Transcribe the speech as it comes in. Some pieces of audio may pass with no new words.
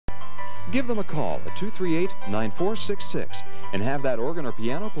Give them a call at 238-9466 and have that organ or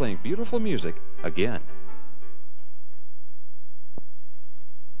piano playing beautiful music again.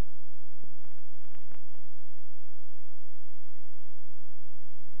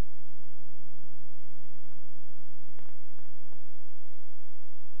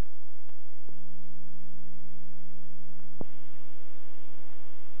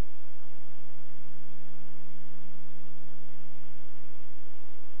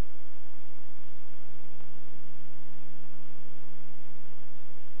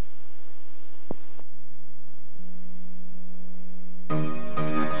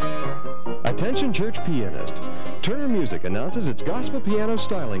 Attention church pianist. Turner Music announces its Gospel Piano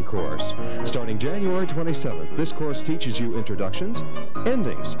Styling course. Starting January 27th, this course teaches you introductions,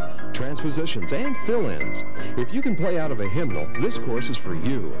 endings, transpositions, and fill-ins. If you can play out of a hymnal, this course is for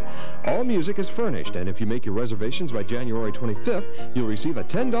you. All music is furnished, and if you make your reservations by January 25th, you'll receive a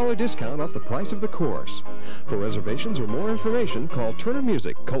 $10 discount off the price of the course. For reservations or more information, call Turner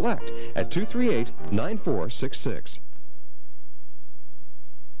Music Collect at 238-9466.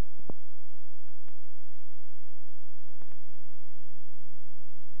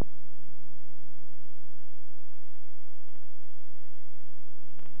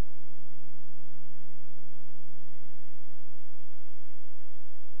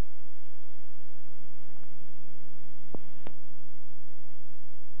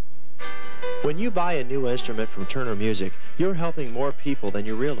 When you buy a new instrument from Turner Music, you're helping more people than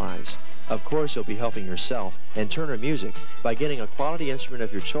you realize. Of course, you'll be helping yourself and Turner Music by getting a quality instrument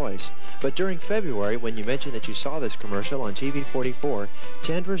of your choice. But during February, when you mention that you saw this commercial on TV 44,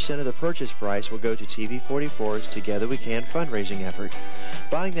 10% of the purchase price will go to TV 44's Together We Can fundraising effort.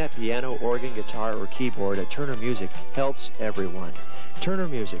 Buying that piano, organ, guitar, or keyboard at Turner Music helps everyone. Turner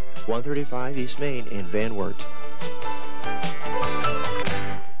Music, 135 East Main in Van Wert.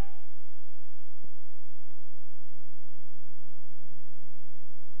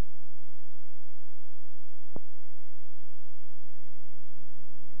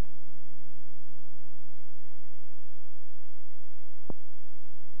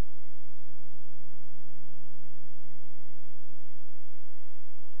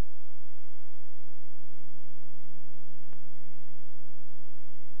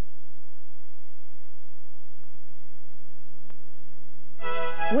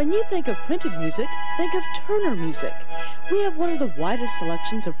 When you think of printed music, think of Turner Music. We have one of the widest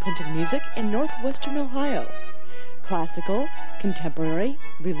selections of printed music in northwestern Ohio. Classical, contemporary,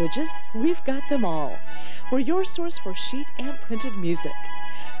 religious, we've got them all. We're your source for sheet and printed music.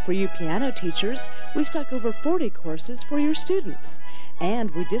 For you piano teachers, we stock over 40 courses for your students.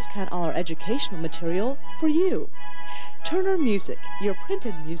 And we discount all our educational material for you. Turner Music, your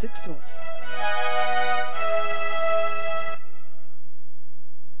printed music source.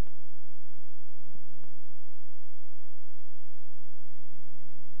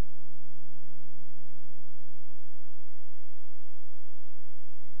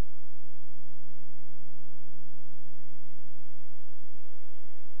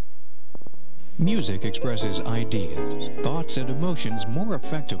 Music expresses ideas, thoughts, and emotions more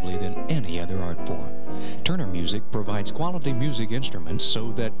effectively than any other art form. Turner Music provides quality music instruments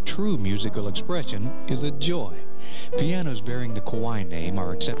so that true musical expression is a joy. Pianos bearing the Kawai name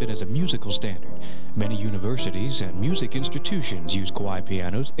are accepted as a musical standard. Many universities and music institutions use Kawai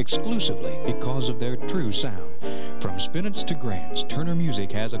pianos exclusively because of their true sound. From spinets to grands, Turner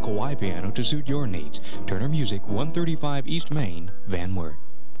Music has a Kawai piano to suit your needs. Turner Music, 135 East Main, Van Wert.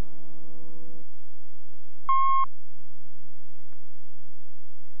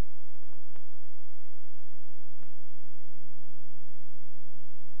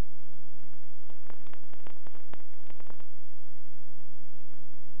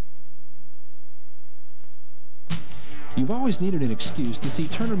 You've always needed an excuse to see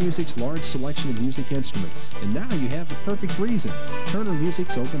Turner Music's large selection of music instruments, and now you have the perfect reason, Turner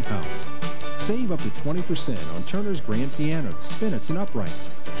Music's open house. Save up to 20% on Turner's grand pianos, spinets, and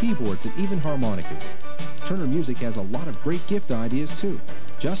uprights, keyboards, and even harmonicas. Turner Music has a lot of great gift ideas too,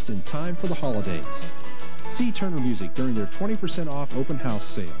 just in time for the holidays. See Turner Music during their 20% off open house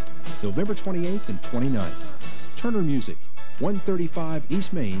sale, November 28th and 29th. Turner Music, 135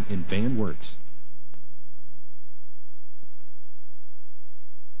 East Main in Van Wert.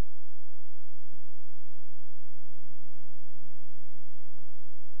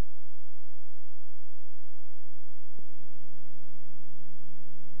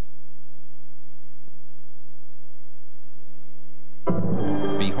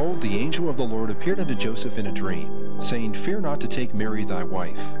 Behold the the angel of the Lord appeared unto Joseph in a dream, saying, Fear not to take Mary thy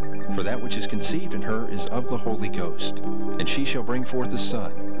wife, for that which is conceived in her is of the Holy Ghost. And she shall bring forth a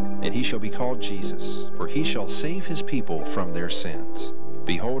son, and he shall be called Jesus, for he shall save his people from their sins.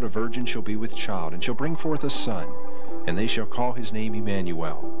 Behold, a virgin shall be with child, and shall bring forth a son, and they shall call his name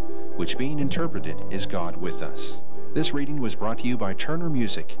Emmanuel, which being interpreted is God with us. This reading was brought to you by Turner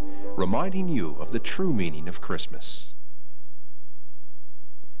Music, reminding you of the true meaning of Christmas.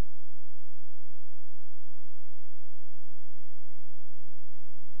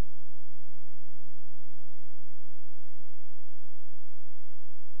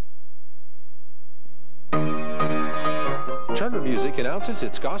 Turner Music announces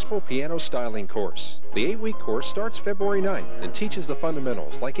its Gospel Piano Styling course. The 8-week course starts February 9th and teaches the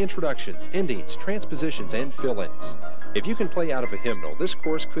fundamentals like introductions, endings, transpositions, and fill-ins. If you can play out of a hymnal, this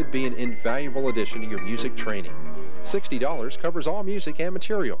course could be an invaluable addition to your music training. $60 covers all music and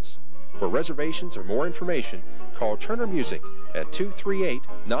materials. For reservations or more information, call Turner Music at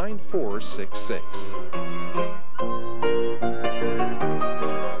 238-9466.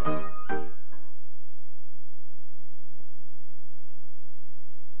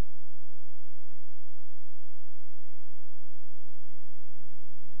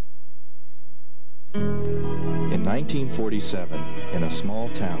 In 1947, in a small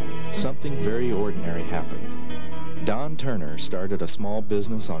town, something very ordinary happened. Don Turner started a small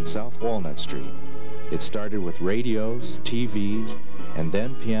business on South Walnut Street. It started with radios, TVs, and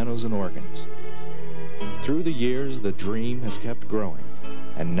then pianos and organs. Through the years, the dream has kept growing,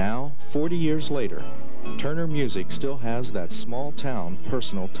 and now, 40 years later, Turner Music still has that small town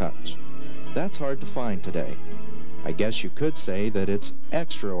personal touch. That's hard to find today. I guess you could say that it's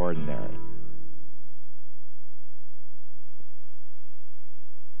extraordinary.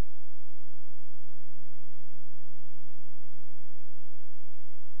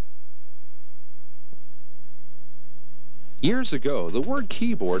 Years ago, the word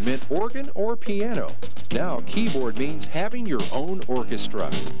keyboard meant organ or piano. Now, keyboard means having your own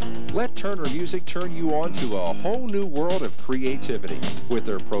orchestra. Let Turner Music turn you on to a whole new world of creativity with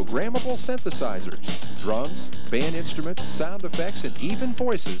their programmable synthesizers. Drums, band instruments, sound effects, and even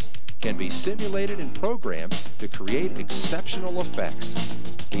voices can be simulated and programmed to create exceptional effects.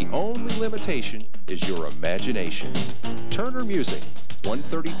 The only limitation is your imagination. Turner Music,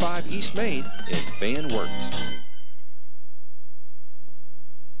 135 East Main in Van Wert.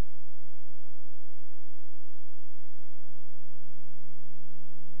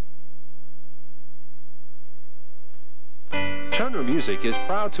 Turner Music is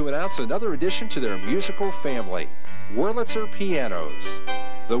proud to announce another addition to their musical family, Wurlitzer Pianos.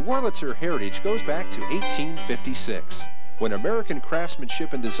 The Wurlitzer heritage goes back to 1856, when American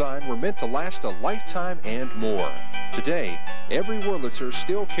craftsmanship and design were meant to last a lifetime and more. Today, every Wurlitzer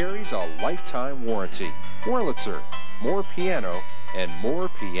still carries a lifetime warranty. Wurlitzer, more piano and more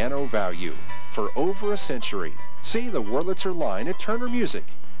piano value. For over a century, see the Wurlitzer line at Turner Music,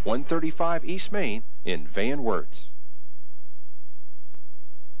 135 East Main in Van Wert.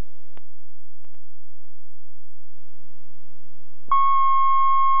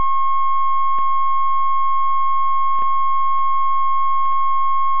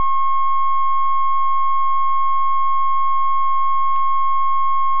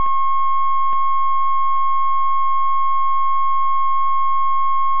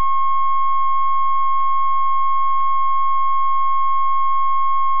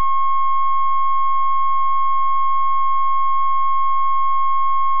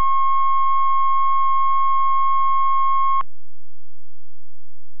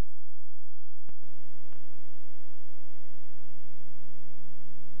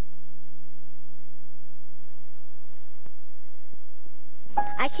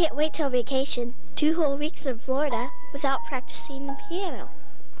 I can't wait till vacation. 2 whole weeks in Florida without practicing the piano.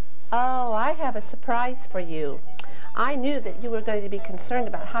 Oh, I have a surprise for you. I knew that you were going to be concerned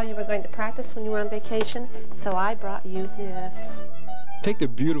about how you were going to practice when you were on vacation, so I brought you this. Take the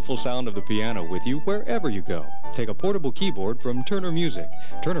beautiful sound of the piano with you wherever you go. Take a portable keyboard from Turner Music.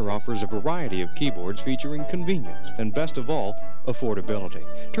 Turner offers a variety of keyboards featuring convenience and, best of all, affordability.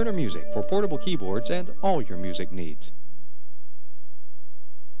 Turner Music for portable keyboards and all your music needs.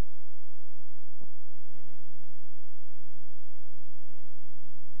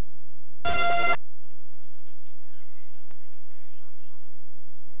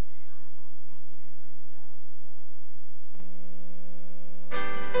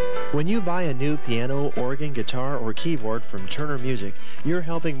 When you buy a new piano, organ, guitar, or keyboard from Turner Music, you're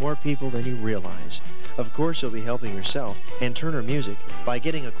helping more people than you realize. Of course, you'll be helping yourself and Turner Music by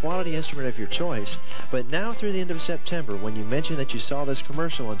getting a quality instrument of your choice. But now through the end of September, when you mention that you saw this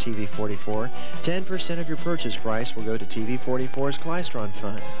commercial on TV 44, 10% of your purchase price will go to TV 44's Klystron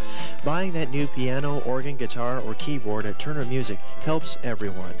Fund. Buying that new piano, organ, guitar, or keyboard at Turner Music helps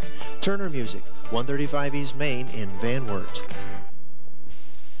everyone. Turner Music, 135 East Main in Van Wert.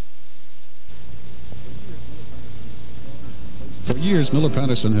 For years,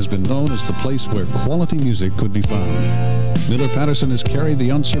 Miller-Patterson has been known as the place where quality music could be found. Miller-Patterson has carried the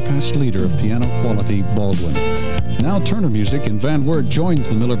unsurpassed leader of piano quality, Baldwin. Now Turner Music in Van Wert joins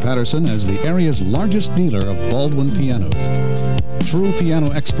the Miller-Patterson as the area's largest dealer of Baldwin pianos. True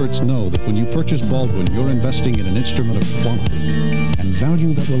piano experts know that when you purchase Baldwin, you're investing in an instrument of quality and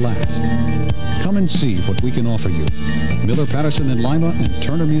value that will last. Come and see what we can offer you. Miller-Patterson in Lima and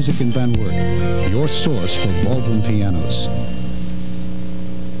Turner Music in Van Wert, your source for Baldwin pianos.